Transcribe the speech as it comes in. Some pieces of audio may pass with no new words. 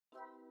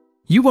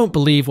You won't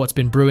believe what's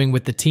been brewing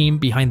with the team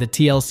behind the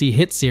TLC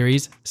hit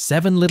series,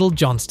 7 Little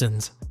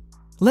Johnstons.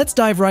 Let's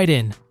dive right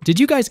in. Did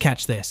you guys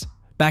catch this?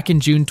 Back in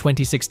June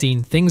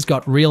 2016, things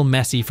got real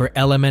messy for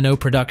LMNO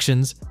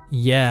Productions.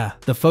 Yeah,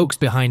 the folks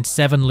behind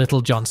 7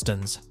 Little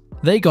Johnstons.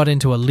 They got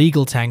into a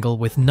legal tangle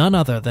with none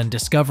other than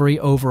Discovery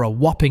over a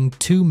whopping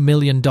 $2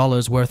 million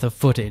worth of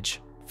footage.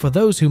 For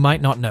those who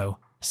might not know,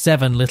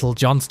 7 Little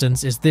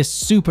Johnstons is this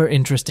super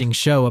interesting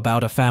show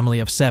about a family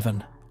of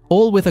 7,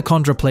 all with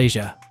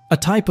achondroplasia, a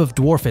type of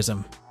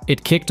dwarfism.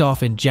 It kicked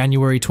off in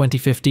January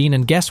 2015,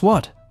 and guess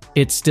what?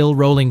 It's still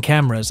rolling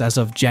cameras as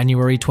of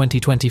January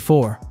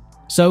 2024.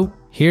 So,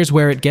 here's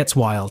where it gets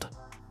wild.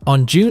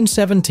 On June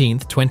 17,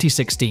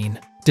 2016,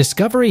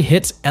 Discovery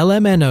hits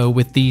LMNO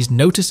with these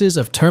notices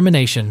of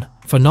termination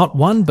for not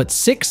 1 but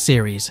 6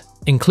 series,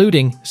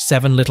 including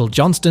 7 Little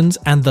Johnstons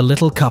and The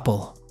Little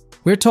Couple.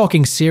 We're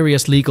talking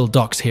serious legal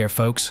docs here,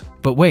 folks.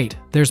 But wait,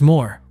 there's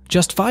more.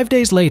 Just 5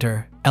 days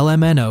later,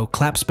 LMNO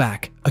claps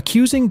back,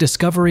 accusing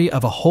Discovery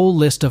of a whole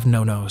list of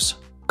no-nos.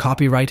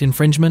 Copyright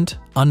infringement,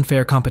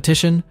 unfair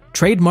competition,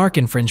 trademark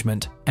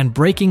infringement, and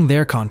breaking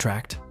their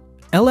contract.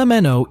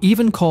 LMNO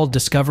even called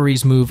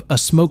Discovery's move a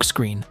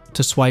smokescreen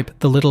to swipe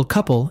The Little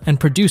Couple and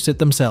produce it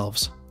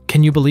themselves.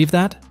 Can you believe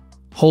that?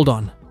 Hold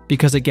on,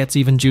 because it gets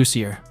even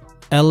juicier.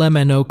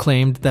 LMNO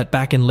claimed that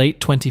back in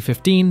late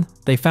 2015,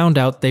 they found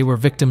out they were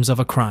victims of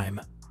a crime.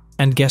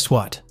 And guess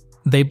what?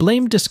 They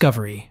blamed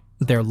Discovery,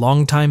 their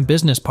longtime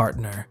business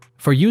partner,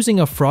 for using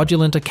a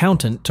fraudulent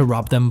accountant to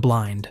rob them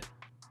blind.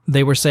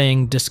 They were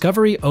saying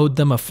Discovery owed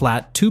them a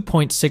flat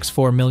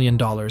 $2.64 million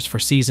for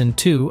Season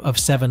 2 of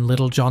 7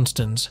 Little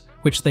Johnstons,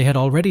 which they had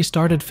already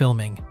started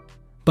filming.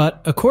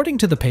 But according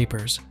to the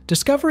papers,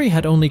 Discovery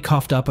had only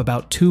coughed up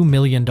about $2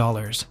 million,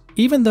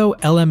 even though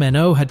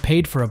LMNO had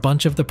paid for a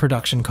bunch of the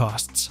production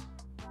costs.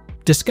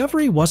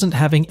 Discovery wasn't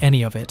having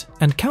any of it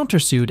and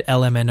countersued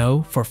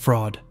LMNO for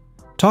fraud.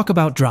 Talk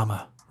about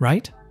drama,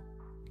 right?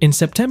 In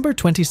September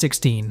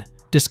 2016,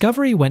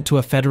 Discovery went to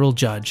a federal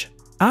judge,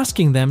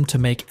 asking them to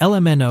make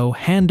LMNO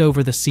hand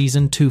over the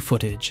Season 2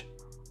 footage.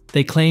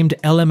 They claimed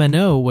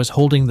LMNO was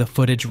holding the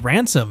footage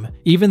ransom,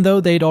 even though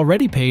they'd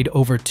already paid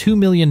over $2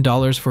 million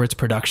for its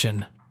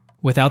production.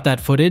 Without that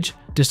footage,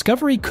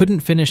 Discovery couldn't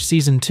finish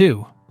Season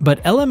 2,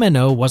 but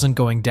LMNO wasn't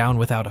going down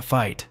without a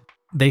fight.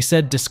 They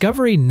said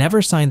Discovery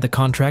never signed the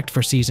contract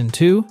for Season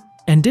 2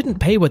 and didn't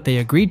pay what they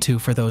agreed to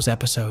for those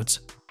episodes.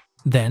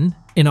 Then,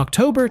 in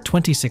October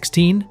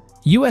 2016,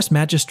 US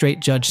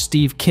Magistrate Judge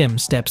Steve Kim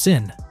steps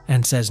in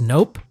and says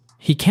nope,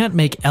 he can't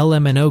make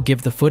LMNO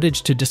give the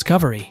footage to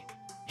Discovery.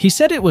 He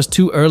said it was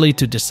too early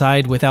to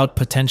decide without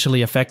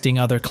potentially affecting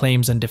other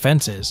claims and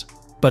defenses.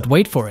 But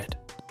wait for it.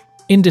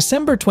 In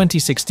December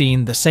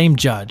 2016, the same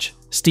judge,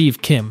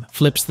 Steve Kim,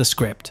 flips the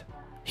script.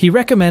 He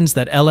recommends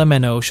that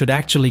LMNO should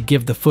actually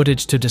give the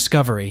footage to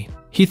Discovery.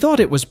 He thought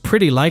it was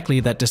pretty likely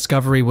that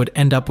Discovery would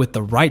end up with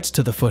the rights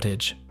to the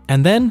footage.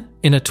 And then,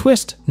 in a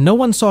twist no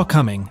one saw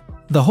coming,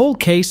 the whole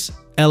case,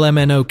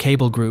 LMNO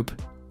Cable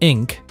Group,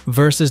 Inc.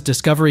 versus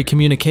Discovery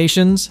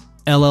Communications,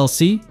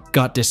 LLC,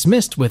 got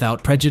dismissed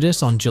without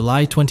prejudice on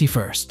July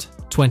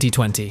 21st,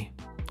 2020.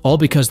 All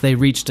because they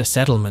reached a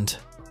settlement.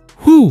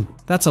 Whew,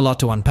 that's a lot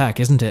to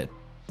unpack, isn't it?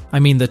 I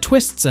mean, the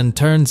twists and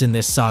turns in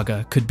this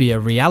saga could be a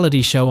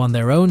reality show on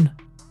their own.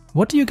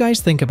 What do you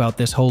guys think about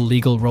this whole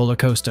legal roller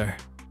coaster?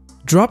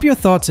 Drop your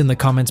thoughts in the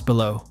comments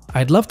below.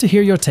 I'd love to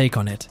hear your take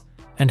on it.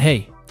 And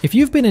hey, if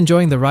you've been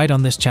enjoying the ride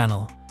on this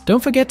channel,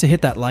 don't forget to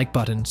hit that like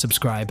button,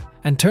 subscribe,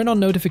 and turn on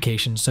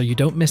notifications so you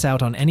don't miss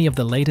out on any of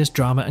the latest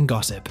drama and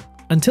gossip.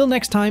 Until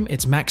next time,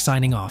 it's Max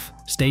signing off.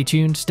 Stay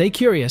tuned, stay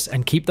curious,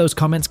 and keep those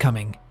comments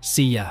coming.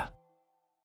 See ya.